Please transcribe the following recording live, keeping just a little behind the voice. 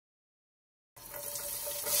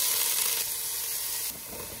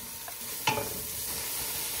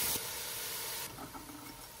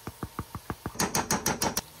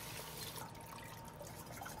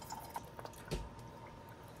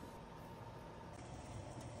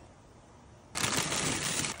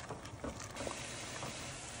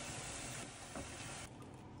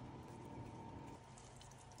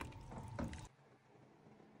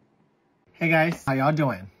Hey guys, how y'all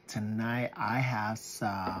doing? Tonight I have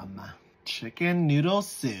some chicken noodle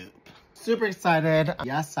soup. Super excited.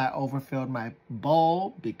 Yes, I overfilled my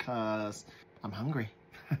bowl because I'm hungry.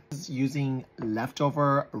 Using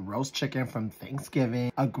leftover roast chicken from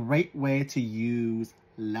Thanksgiving. A great way to use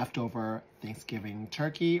leftover Thanksgiving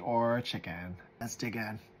turkey or chicken. Let's dig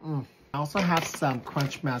in. I also have some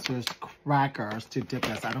Crunch Masters crackers to dip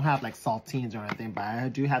this. I don't have like saltines or anything, but I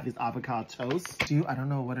do have these avocado toasts. I don't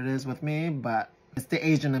know what it is with me, but it's the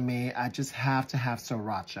Asian in me. I just have to have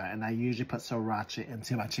sriracha, and I usually put sriracha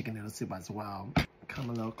into my chicken noodle soup as well. Come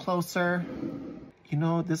a little closer. You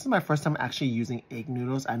know, this is my first time actually using egg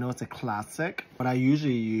noodles. I know it's a classic. What I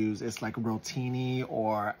usually use is like rotini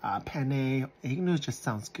or penne. Egg noodles just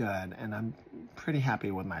sounds good, and I'm pretty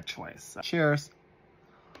happy with my choice. So, cheers.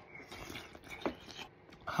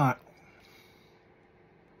 Hot.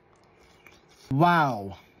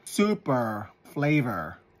 Wow, super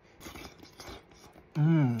flavor.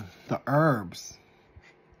 The herbs.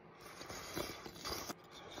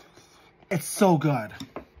 It's so good.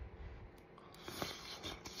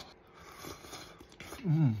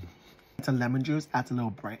 It's a lemon juice, adds a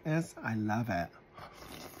little brightness. I love it.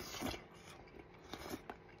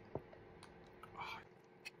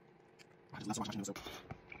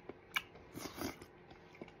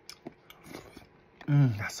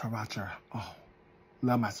 That sriracha. Oh,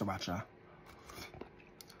 love my sriracha.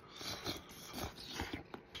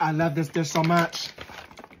 I love this dish so much.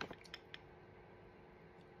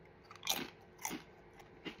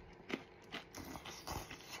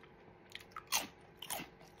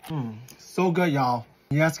 So good, y'all.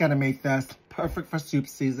 You guys gotta make this. Perfect for soup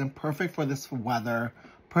season, perfect for this weather,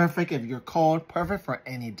 perfect if you're cold, perfect for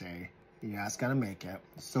any day. You guys gotta make it.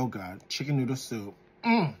 So good. Chicken noodle soup.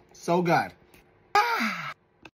 So good.